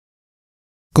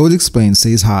Code Explained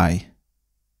says hi.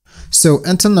 So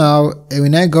until now,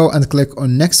 when I go and click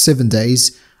on next 7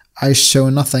 days, I show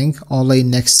nothing, only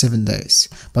next 7 days.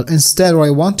 But instead, what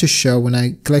I want to show when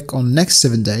I click on next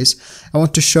 7 days, I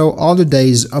want to show all the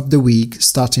days of the week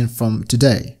starting from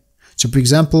today. So for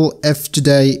example, if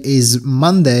today is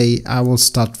Monday, I will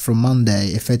start from Monday.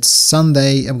 If it's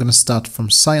Sunday, I'm going to start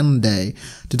from Sunday.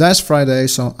 Today is Friday,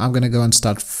 so I'm going to go and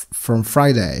start from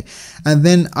Friday. And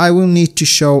then I will need to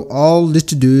show all the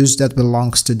to-dos that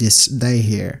belongs to this day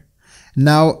here.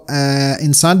 Now,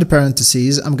 inside the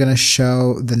parentheses, I'm going to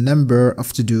show the number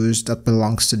of to-dos that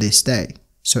belongs to this day.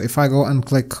 So if I go and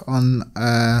click on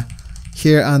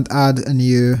here and add a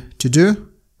new to-do,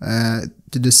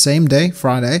 to the same day,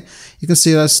 Friday, you can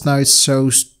see that now it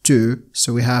shows 2,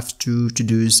 so we have 2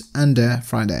 to-dos under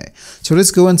Friday. So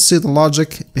let's go and see the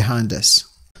logic behind this.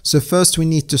 So first we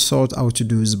need to sort our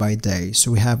to-dos by day.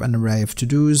 So we have an array of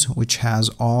to-dos which has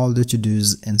all the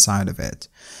to-dos inside of it.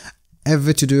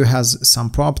 Every to-do has some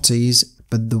properties,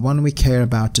 but the one we care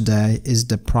about today is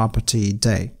the property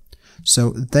day.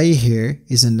 So day here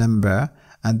is a number,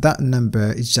 and that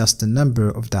number is just the number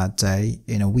of that day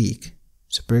in a week.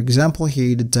 So for example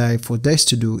here, the day for this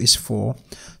to do is 4,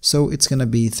 so it's going to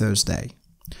be Thursday.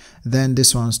 Then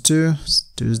this one's 2,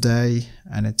 Tuesday,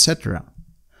 and etc.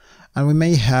 And we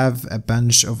may have a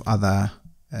bunch of other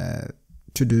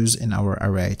to-dos in our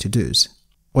array to-dos.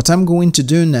 What I'm going to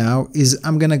do now is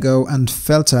I'm going to go and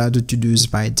filter the to-dos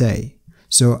by day.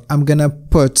 So I'm going to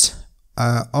put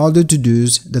all the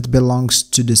to-dos that belongs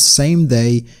to the same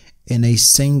day in a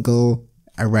single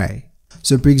array.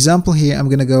 So for example here, I'm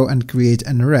going to go and create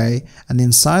an array, and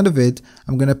inside of it,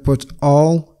 I'm going to put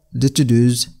all the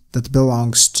to-dos that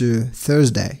belongs to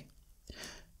Thursday.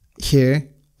 Here,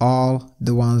 all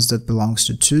the ones that belongs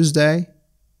to Tuesday,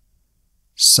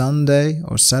 Sunday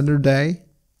or Saturday,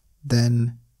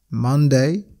 then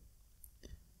Monday,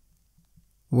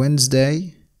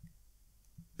 Wednesday,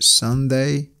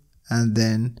 Sunday, and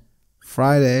then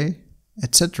Friday,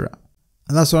 etc.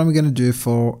 And that's what I'm going to do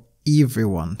for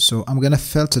everyone. So I'm going to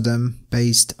filter them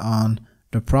based on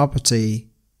the property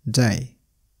day.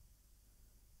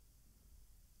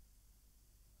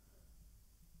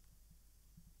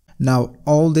 Now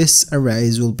all these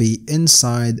arrays will be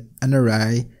inside an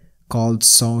array called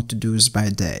sort to-dos by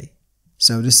day.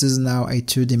 So this is now a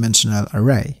 2-dimensional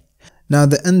array. Now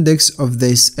the index of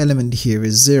this element here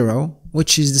is 0,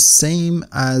 which is the same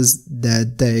as the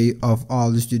day of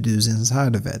all the to-dos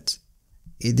inside of it.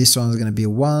 This one is going to be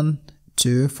 1,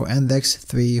 2 for index,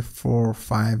 3, 4,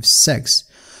 5, 6.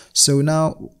 So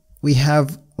now we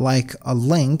have like a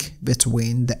link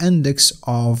between the index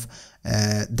of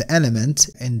the element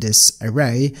in this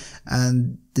array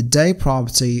and the day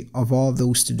property of all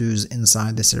those to-dos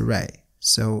inside this array.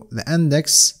 So the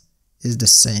index is the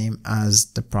same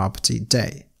as the property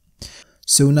day.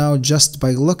 So now just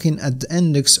by looking at the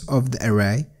index of the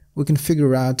array, we can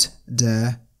figure out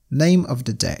the name of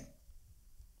the day.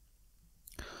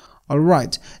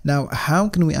 Alright, now how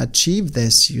can we achieve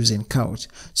this using code?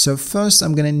 So first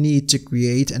I'm going to need to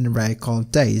create an array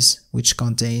called days, which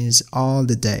contains all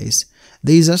the days.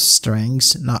 These are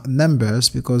strings, not numbers,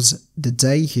 because the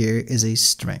day here is a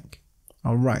string.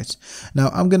 Alright, now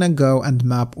I'm going to go and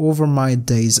map over my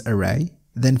days array.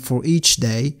 Then for each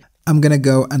day, I'm going to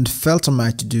go and filter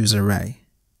my to-dos array.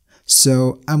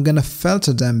 So I'm going to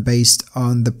filter them based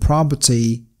on the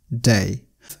property day.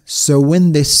 So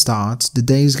when this starts, the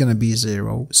day is going to be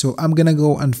 0. So I'm going to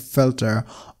go and filter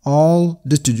all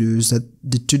the to-dos that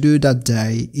the to-do that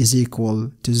day is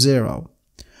equal to 0.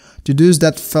 To-dos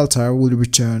that filter will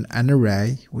return an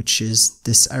array, which is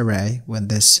this array when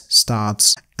this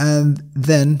starts. And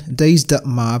then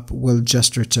days.map will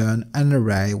just return an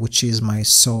array, which is my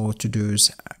sort to-dos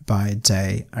by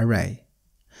day array.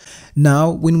 Now,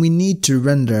 when we need to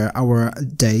render our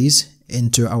days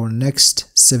into our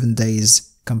next 7 days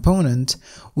component,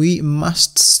 we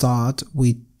must start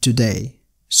with today.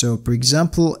 So for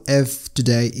example, if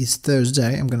today is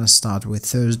Thursday, I'm going to start with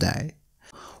Thursday,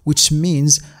 which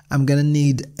means I'm going to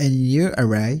need a new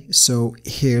array. So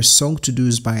here sort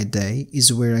to-dos by day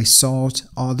is where I sort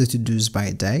all the to-dos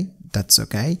by day. That's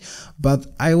okay. But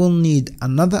I will need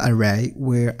another array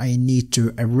where I need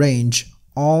to arrange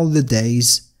all the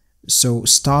days, so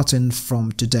starting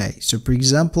from today. So for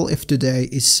example, if today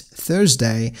is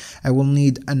Thursday, I will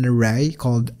need an array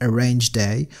called arrange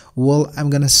day. Well, I'm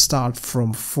going to start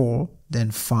from 4,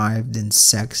 then 5, then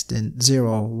 6, then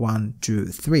 0, 1, 2,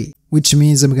 3. Which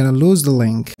means I'm gonna lose the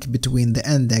link between the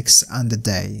index and the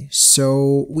day.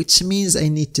 So, which means I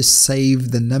need to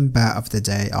save the number of the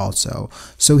day also.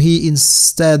 So here,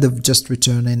 instead of just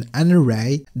returning an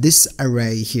array, this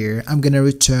array here, I'm gonna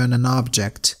return an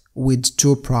object with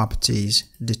two properties,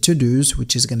 the todos,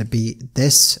 which is going to be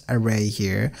this array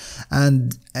here,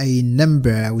 and a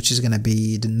number, which is going to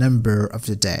be the number of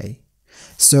the day.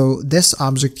 So this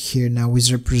object here now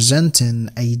is representing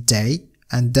a day,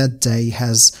 and that day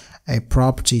has a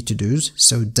property todos.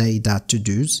 So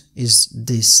day.todos is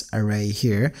this array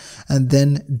here, and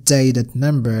then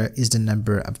day.number is the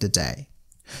number of the day.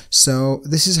 So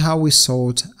this is how we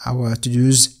sort our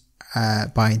todos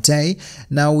by day.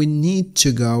 Now we need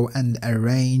to go and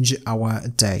arrange our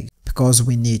day because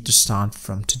we need to start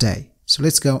from today. So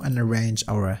let's go and arrange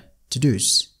our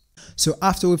to-dos. So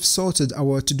after we've sorted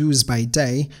our to-dos by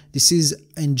day, this is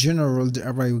in general the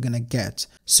array we're gonna get.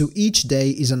 So each day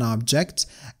is an object,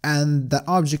 and the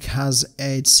object has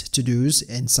its to-dos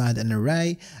inside an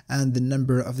array and the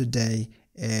number of the day,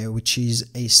 which is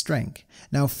a string.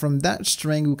 Now from that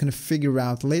string we can figure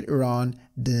out later on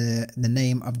the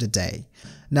name of the day.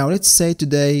 Now let's say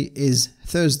today is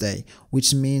Thursday,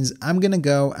 which means I'm gonna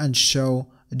go and show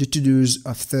the to-dos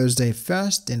of Thursday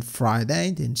first, then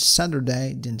Friday, then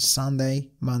Saturday, then Sunday,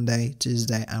 Monday,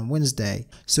 Tuesday and Wednesday.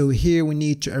 So here we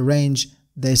need to arrange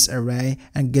this array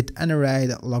and get an array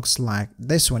that looks like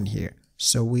this one here.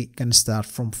 So we can start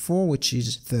from 4, which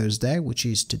is Thursday, which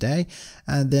is today,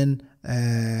 and then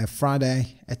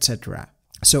Friday, etc.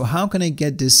 So how can I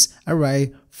get this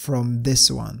array from this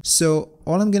one? So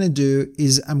all I'm gonna do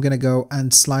is I'm gonna go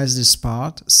and slice this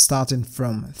part starting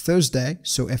from Thursday.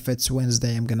 So if it's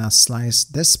Wednesday, I'm gonna slice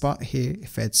this part here.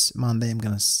 If it's Monday, I'm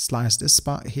gonna slice this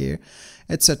part here,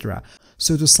 etc.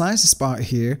 So to slice this part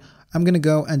here, I'm gonna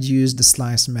go and use the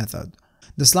slice method.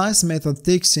 The slice method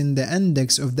takes in the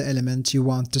index of the element you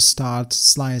want to start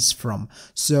slice from.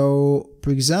 So, for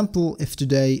example, if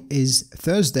today is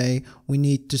Thursday, we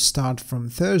need to start from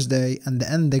Thursday, and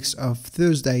the index of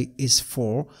Thursday is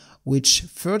 4, which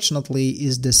fortunately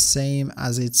is the same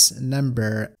as its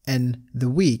number in the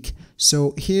week.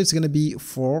 So here it's going to be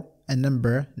 4, a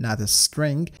number, not a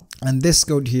string, and this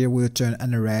code here will return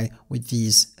an array with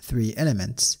these 3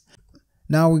 elements.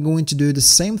 Now we're going to do the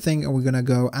same thing, and we're going to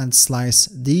go and slice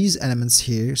these elements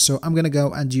here. So I'm going to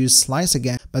go and use slice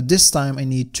again, but this time I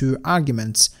need 2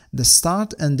 arguments, the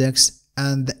start index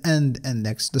and the end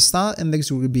index. The start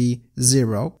index will be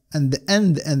 0 and the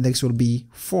end index will be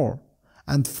 4,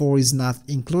 and 4 is not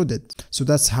included. So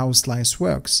that's how slice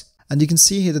works. And you can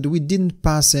see here that we didn't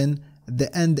pass in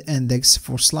the end index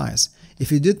for slice.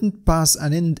 If you didn't pass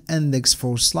an end index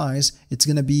for slice, it's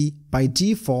going to be by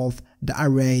default the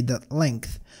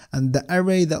array.length, and the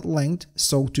array.length,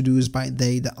 so to-dos by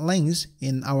day.length,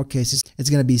 in our cases it's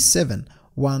going to be 7.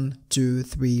 1, 2,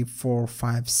 3, 4,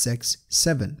 5, 6,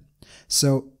 7.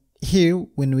 So here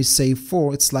when we say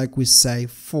 4, it's like we say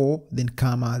 4 then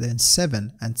comma then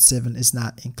 7, and 7 is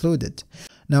not included.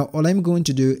 Now all I'm going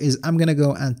to do is I'm going to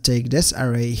go and take this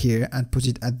array here and put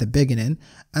it at the beginning,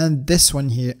 and this one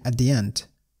here at the end.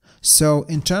 So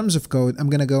in terms of code, I'm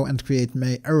going to go and create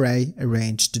my array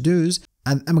arrange to-dos,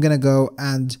 and I'm going to go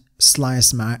and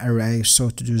slice my array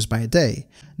so to-dos by day.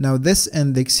 Now this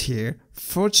index here,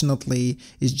 fortunately,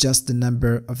 is just the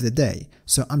number of the day.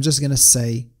 So I'm just going to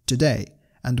say today.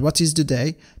 And what is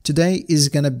today? Today is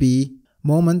going to be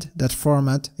moment that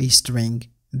format a string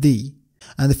the.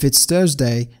 And if it's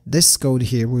Thursday, this code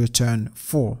here will return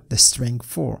 4, the string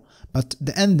 4. But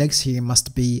the index here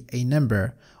must be a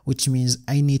number, which means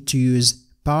I need to use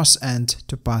parseInt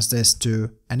to pass this to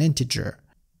an integer.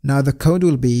 Now the code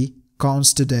will be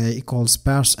const today equals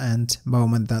parseInt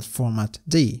moment.format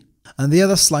d. And the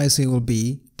other slicing will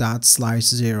be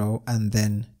 .slice0 and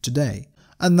then today.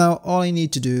 And now all I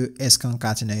need to do is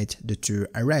concatenate the 2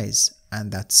 arrays,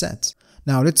 and that's it.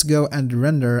 Now let's go and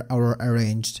render our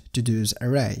arranged to-dos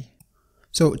array.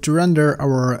 So to render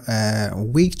our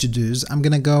week to-dos, I'm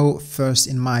gonna go first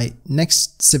in my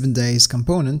next 7 days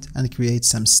component and create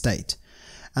some state.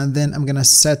 And then I'm gonna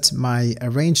set my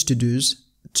arranged to-dos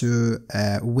to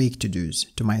week to-dos,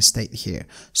 to my state here.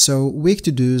 So week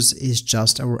to-dos is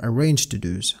just our arranged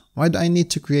to-dos. Why do I need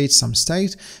to create some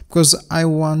state? Because I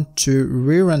want to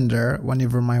re-render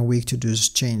whenever my week to-dos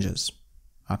changes.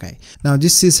 Okay, now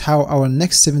this is how our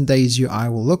next 7 days UI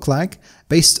will look like.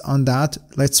 Based on that,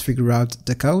 let's figure out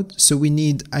the code. So we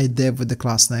need a div with the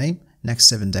class name, next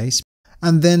 7 days.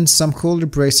 And then some curly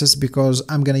braces because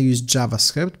I'm going to use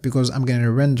JavaScript because I'm going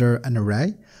to render an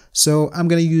array. So I'm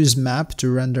going to use map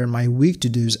to render my week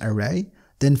to-dos array.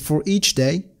 Then for each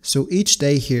day, so each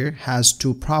day here has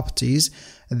two properties,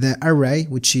 the array,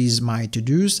 which is my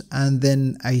to-dos, and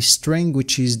then a string,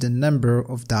 which is the number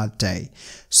of that day.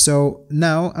 So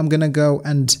now I'm gonna go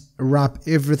and wrap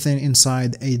everything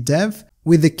inside a div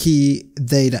with the key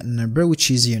day.number, which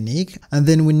is unique, and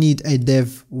then we need a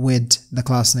div with the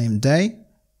class name day,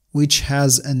 which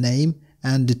has a name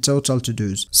and the total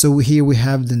to-dos. So here we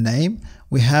have the name,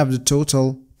 we have the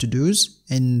total to-dos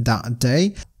in that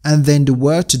day, and then the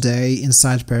word today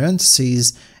inside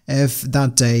parentheses if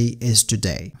that day is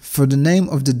today. For the name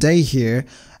of the day here,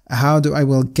 how I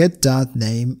will get that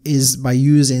name is by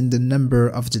using the number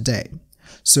of the day.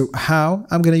 So how?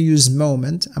 I'm going to use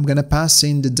moment, I'm going to pass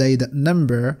in the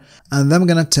day.number, and then I'm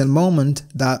going to tell moment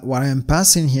that what I'm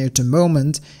passing here to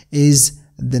moment is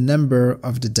the number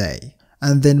of the day.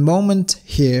 And then moment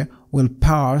here will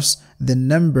parse the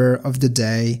number of the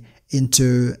day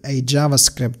into a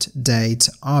JavaScript date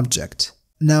object.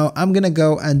 Now I'm gonna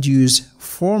go and use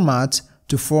format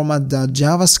to format that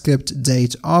JavaScript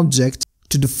date object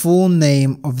to the full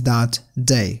name of that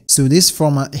day. So this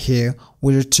format here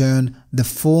will return the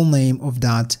full name of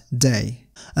that day.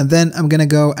 And then I'm gonna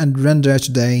go and render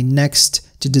today next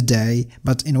to the day,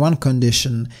 but in one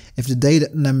condition, if the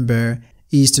day.number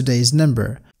is today's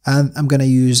number. And I'm gonna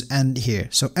use and here.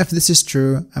 So if this is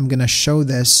true, I'm gonna show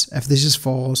this. If this is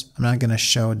false, I'm not gonna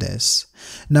show this.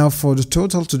 Now for the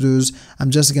total to-dos,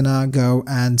 I'm just gonna go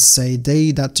and say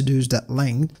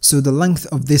day.todos.length. So the length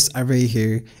of this array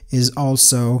here is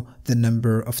also the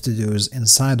number of to-dos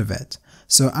inside of it.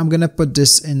 So I'm gonna put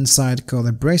this inside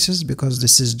curly braces because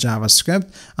this is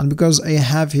JavaScript, and because I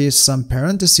have here some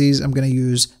parentheses, I'm gonna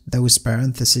use those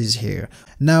parentheses here.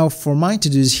 Now for my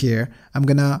to-dos here, I'm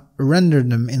gonna render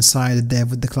them inside a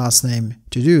div with the class name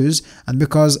to-dos, and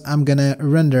because I'm gonna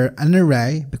render an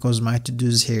array, because my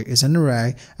to-dos here is an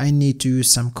array, I need to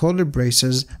use some curly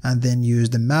braces and then use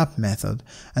the map method.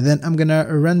 And then I'm gonna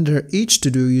render each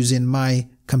to-do using my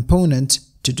component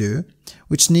to-do,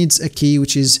 which needs a key,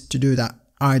 which is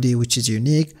to-do.id, which is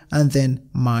unique, and then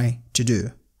my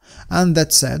to-do. And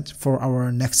that's it for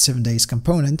our next 7 days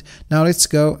component. Now let's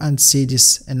go and see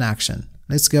this in action.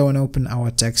 Let's go and open our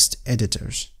text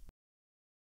editors.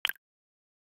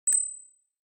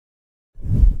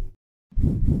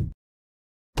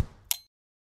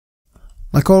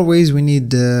 Like always, we need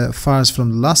the files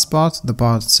from the last part, the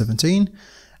part 17.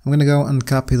 I'm gonna go and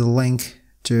copy the link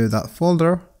to that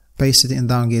folder, paste it in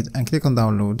download and click on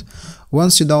download.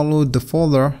 Once you download the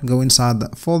folder, go inside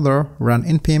that folder, run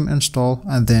npm install,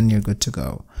 and then you're good to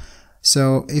go.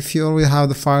 So if you already have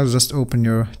the files, just open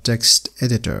your text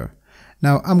editor.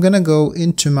 Now I'm gonna go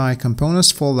into my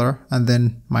components folder and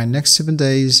then my next 7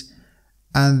 days,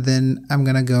 and then I'm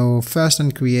gonna go first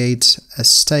and create a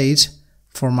state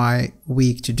for my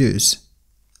week to-dos.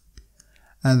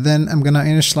 And then I'm gonna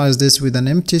initialize this with an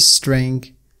empty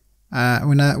string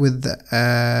with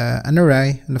an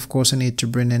array, and of course I need to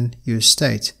bring in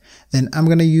useState. Then I'm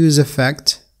gonna use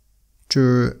effect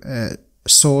to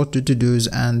sort the to-dos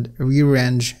and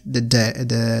rearrange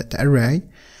the array.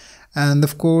 And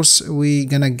of course we're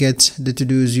gonna get the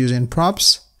to-dos using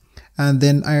props, and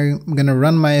then I'm gonna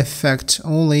run my effect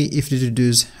only if the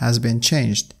to-dos has been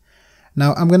changed.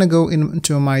 Now I'm gonna go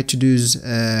into my to-dos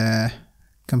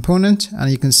component,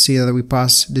 and you can see that we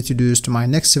pass the to-dos to my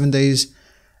next 7 days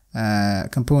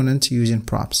component using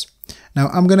props. Now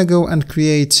I'm gonna go and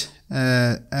create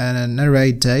an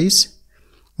array days,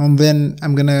 and then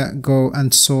I'm gonna go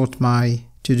and sort my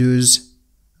to-dos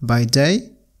by day.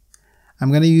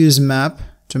 I'm gonna use map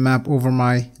to map over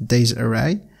my days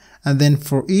array, and then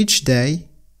for each day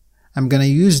I'm gonna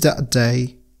use that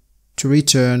day to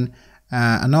return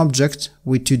an object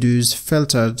with to-dos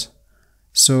filtered.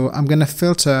 So I'm gonna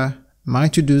filter my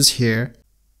to-dos here.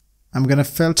 I'm gonna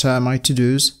filter my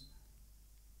to-dos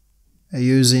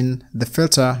using the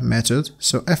filter method.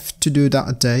 So if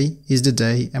to-do.day is the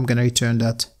day, I'm gonna return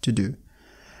that to-do.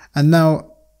 And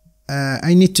now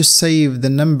I need to save the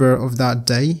number of that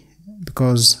day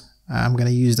because I'm gonna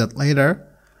use that later.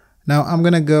 Now I'm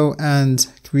gonna go and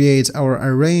create our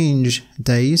arrange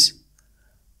days.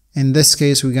 In this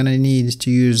case we're gonna need to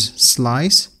use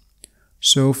slice.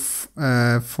 So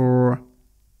for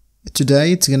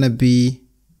today it's gonna be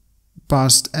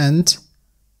past end,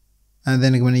 and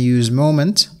then I'm gonna use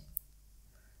moment.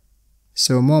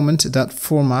 So moment that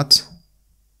format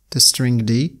the string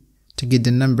d to get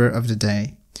the number of the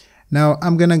day. Now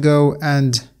I'm gonna go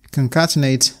and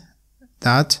concatenate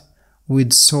that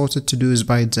with sorted to-dos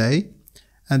by day,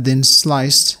 and then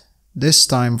sliced this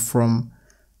time from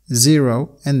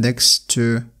 0 index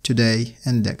to today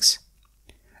index.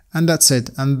 And that's it.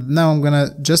 And now I'm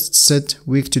gonna just set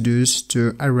week to-dos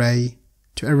to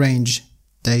arrange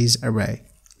days array.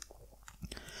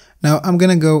 Now I'm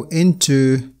gonna go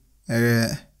into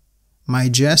my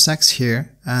JSX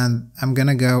here, and I'm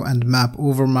gonna go and map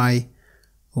over my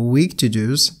week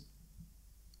to-dos.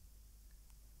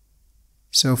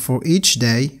 So for each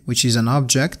day, which is an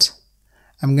object,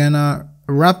 I'm gonna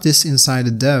wrap this inside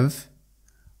a div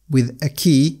with a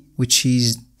key, which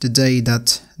is the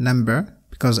day.number,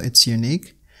 because it's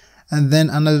unique, and then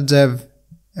another div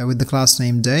with the class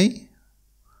name day,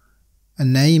 a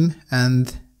name,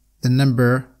 and the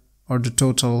number or the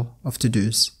total of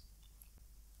to-dos.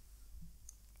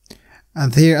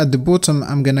 And here at the bottom,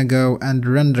 I'm gonna go and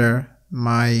render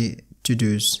my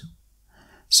to-dos.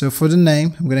 So for the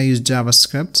name, I'm gonna use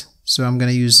JavaScript. So I'm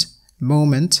gonna use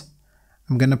moment.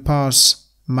 I'm gonna pass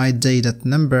my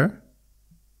day.number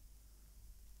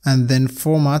and then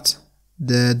format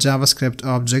the JavaScript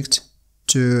object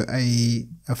to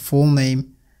a full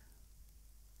name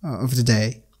of the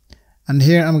day. And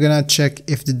here I'm gonna check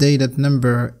if the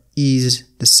day.number is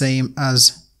the same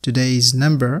as today's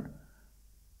number.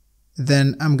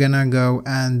 Then I'm gonna go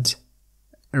and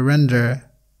render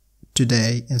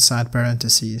today inside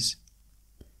parentheses.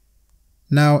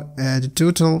 Now the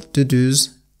total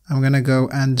to-dos, I'm gonna go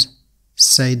and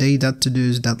say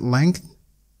day.todos.length.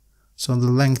 So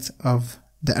the length of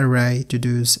the array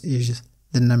to-dos is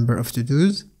the number of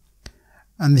to-dos.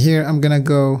 And here I'm gonna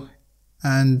go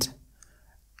and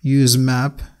use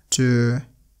map to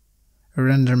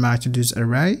render my to-dos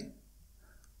array.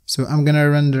 So I'm gonna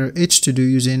render each to-do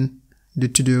using the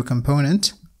to-do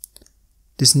component.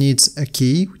 This needs a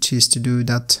key, which is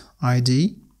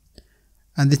todo.id,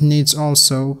 and it needs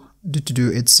also the to-do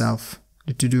itself,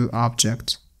 the to-do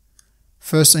object.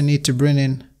 First I need to bring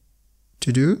in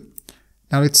to-do.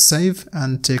 Now let's save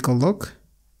and take a look,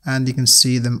 and you can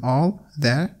see them all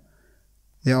there.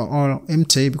 They are all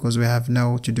empty because we have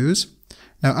no to-dos.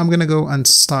 Now I'm gonna go and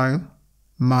style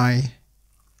my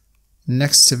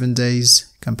next 7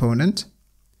 days component.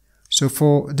 So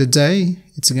for the day,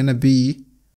 it's gonna be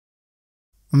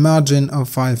a margin of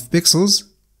 5 pixels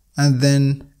and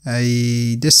then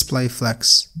a display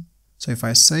flex. So if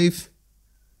I save,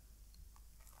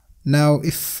 now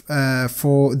if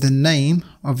for the name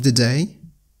of the day,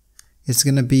 it's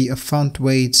gonna be a font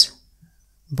weight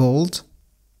bold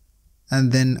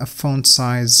and then a font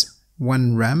size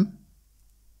 1 rem.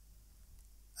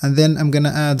 And then I'm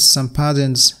gonna add some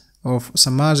paddings of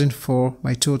some margin for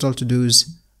my total to-dos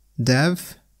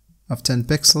dev of 10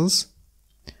 pixels,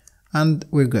 and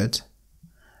we're good.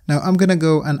 Now I'm gonna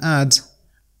go and add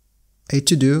a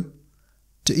to-do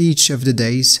to each of the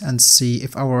days and see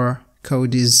if our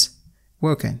code is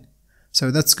working.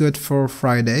 So that's good for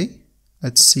Friday.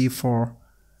 Let's see for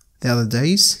the other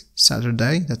days.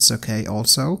 Saturday, that's okay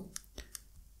also.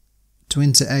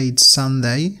 28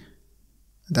 Sunday,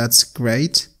 that's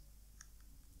great.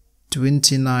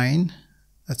 29,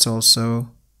 that's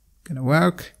also gonna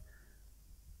work.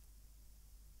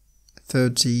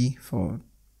 30 for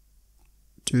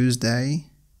Tuesday,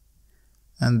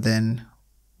 and then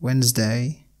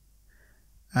Wednesday,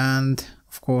 and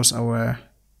of course our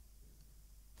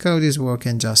code is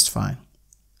working just fine.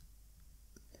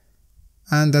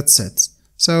 And that's it.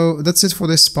 So that's it for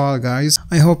this part, guys.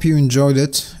 I hope you enjoyed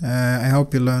it. I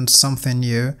hope you learned something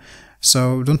new.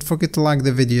 So don't forget to like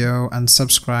the video and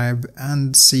subscribe,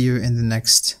 and see you in the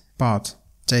next part.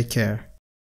 Take care.